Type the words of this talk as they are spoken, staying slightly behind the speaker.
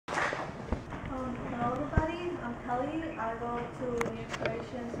Kelly. I go to the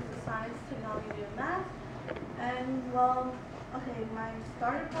Inspiration Social Science, Technology, and Math. And well, okay, my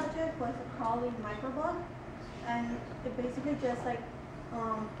starter project was a crawling microbug, and it basically just like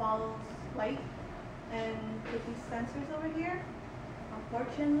follows light and with these sensors over here.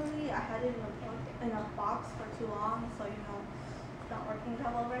 Unfortunately, I had it in a box for too long, so you know it's not working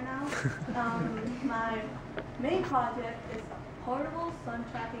that well right now. My main project is a portable sun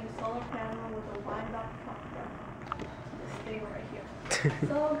tracking solar panel with a wind-up cover. This thing right here.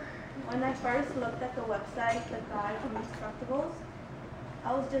 So when I first looked at the website, the guy from Instructables,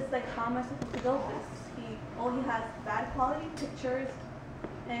 I was just like, how am I supposed to build this? He has bad quality pictures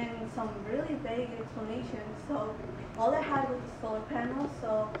and some really vague explanations. So all I had was the solar panel,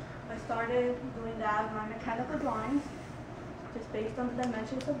 so I started doing that with my mechanical drawings, just based on the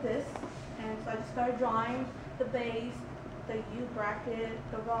dimensions of this. And so I just started drawing the base, the U bracket,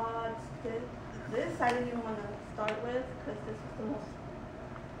 the rods. This I didn't even want to start with because this was the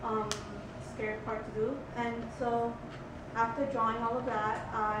most scary part to do. And so after drawing all of that,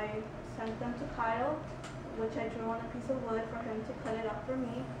 I sent them to Kyle, which I drew on a piece of wood for him to cut it up for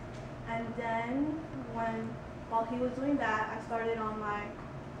me. And then while he was doing that, I started on my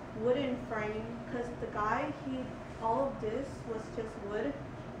wooden frame because the guy, all of this was just wood.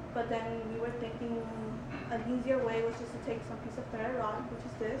 But then we were thinking an easier way was just to take some piece of ferrite rod, which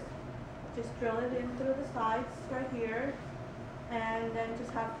is this, just drill it in through the sides right here, and then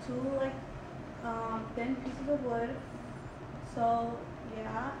just have two like thin pieces of wood. So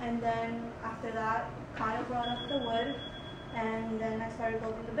yeah, and then after that, Kyle brought up the wood, and then I started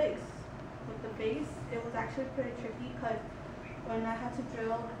building the base. With the base, it was actually pretty tricky because when I had to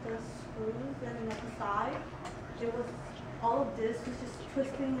drill the screws and at the side, all of this was just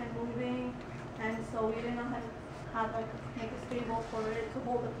twisting and moving, and so we didn't know how to make it stable for it to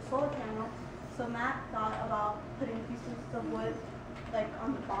hold up the solar panel. So Matt thought about putting pieces of wood like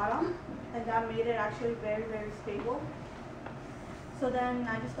on the bottom, and that made it actually very, very stable. So then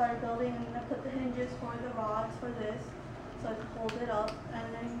I just started building, and I put the hinges for the rods for this, so I could hold it up.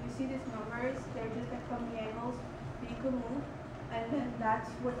 And then you see these numbers, they're just like from the angles that you can move. And then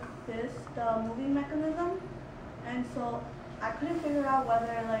that's with this, the moving mechanism. And so I couldn't figure out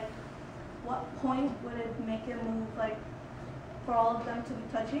whether like, what point would it make it move like for all of them to be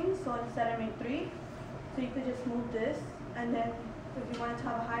touching. So instead I made 3. So you could just move this, and then if you wanted to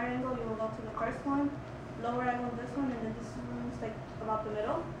have a higher angle, you will go to the first one, lower angle this one, and then this one's like about the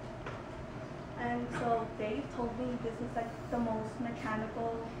middle. And so Dave told me this is like the most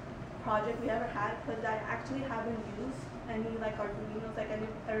mechanical project we ever had because I actually haven't used any like Arduinos like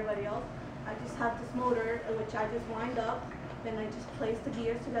everybody else. I just have this motor which I just wind up, then I just place the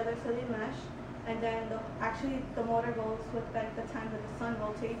gears together so they mesh, and then actually the motor goes with like the time that the sun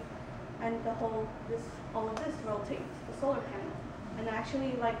rotates, and all of this rotates, the solar panel. And I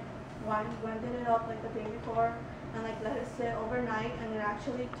actually like winded it up like the day before and like let it sit overnight, and it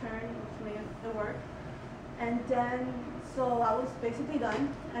actually turned, which made it work. And then so I was basically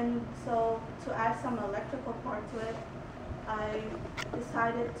done, and so to add some electrical part to it, I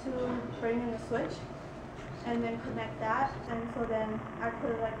decided to bring in a switch and then connect that, and so then I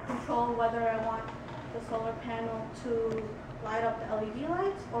could like control whether I want the solar panel to light up the LED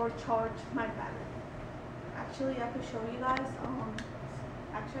lights or charge my battery. Actually, I could show you guys.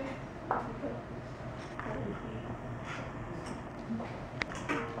 Actually, if you could,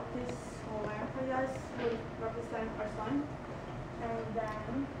 this whole lamp for you guys would represent our sun, and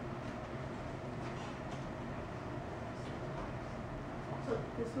then so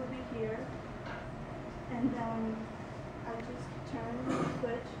this will be here, and then I just turn the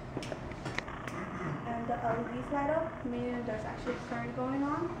switch, and the LEDs light up, meaning there's actually current going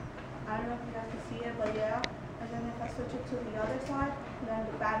on. I don't know if you guys can see it, but yeah. And then if I switch it to the other side, then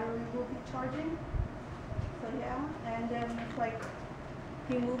the battery will be charging. So yeah, and then if like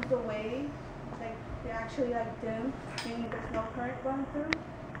he moves away, like they actually like dim, meaning there's no current going through.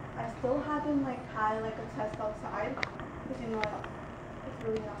 I still haven't like had like a test outside, because you know it's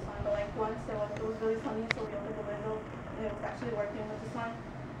really not sun, but like once it was really sunny, so we opened the window and it was actually working with the sun.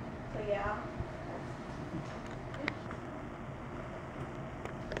 So yeah.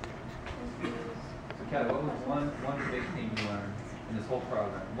 Kelly, what was one big thing you learned in this whole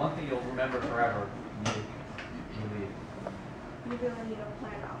program? One thing you'll remember forever. You really need to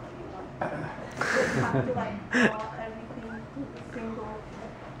plan out what you want. You have to like draw everything to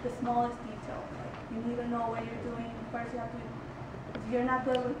the smallest detail. Like you need to know what you're doing. First, you have to. If you're not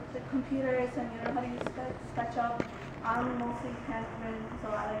good with the computers and you don't know how to use SketchUp, I'm mostly hand-written,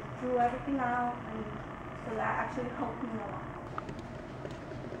 so I like drew everything out, and so that actually helped me a lot.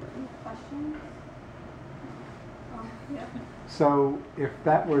 Any questions? Yeah. So if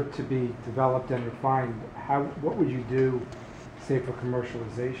that were to be developed and refined, what would you do, say, for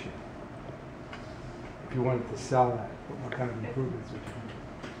commercialization? If you wanted to sell that, what kind of improvements would you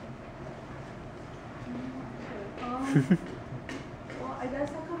Well, I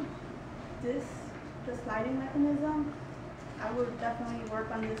guess the sliding mechanism, I would definitely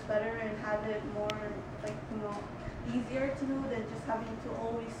work on this better and have it more, like, easier to do than just having to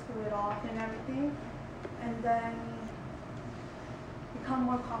always screw it off and everything. And then become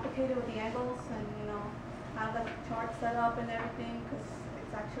more complicated with the angles and, have like charts set up and everything, because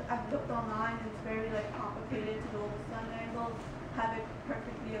it's actually, I've looked online and it's very like complicated to do all the sun angles, have it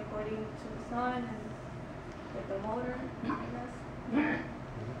perfectly according to the sun and with the motor, I guess. Anything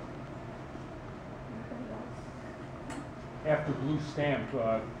else? After BlueStamp,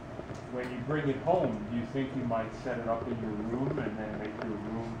 when you bring it home, do you think you might set it up in your room and then make your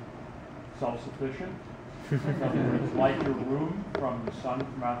room self-sufficient? In other words, light your room from the sun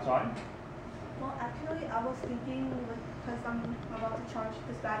from outside? Well, actually, I was thinking, because I'm about to charge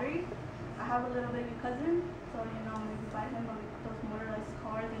this battery, I have a little baby cousin, so, maybe buy him those motorized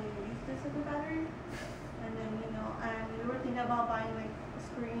cars and use this as a battery. And then, and we were thinking about buying, like, a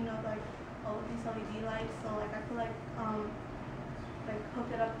screen of, like, all of these LED lights, so, like, I could, like, hook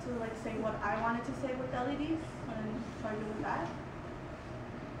it up to, like, say what I wanted to say with LEDs and charge it with that.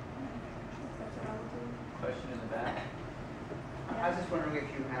 That's what I would do. Question in the back? I was just wondering if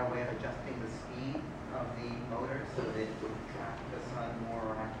you had a way of adjusting the speed of the motor so that it would track the sun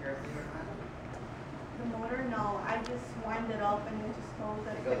more accurately or not? The motor, no. I just wind it up and it just goes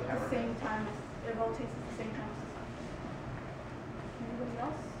at the same time as it rotates at the same time as the sun. Anybody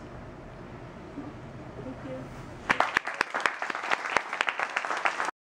else? No. Thank you.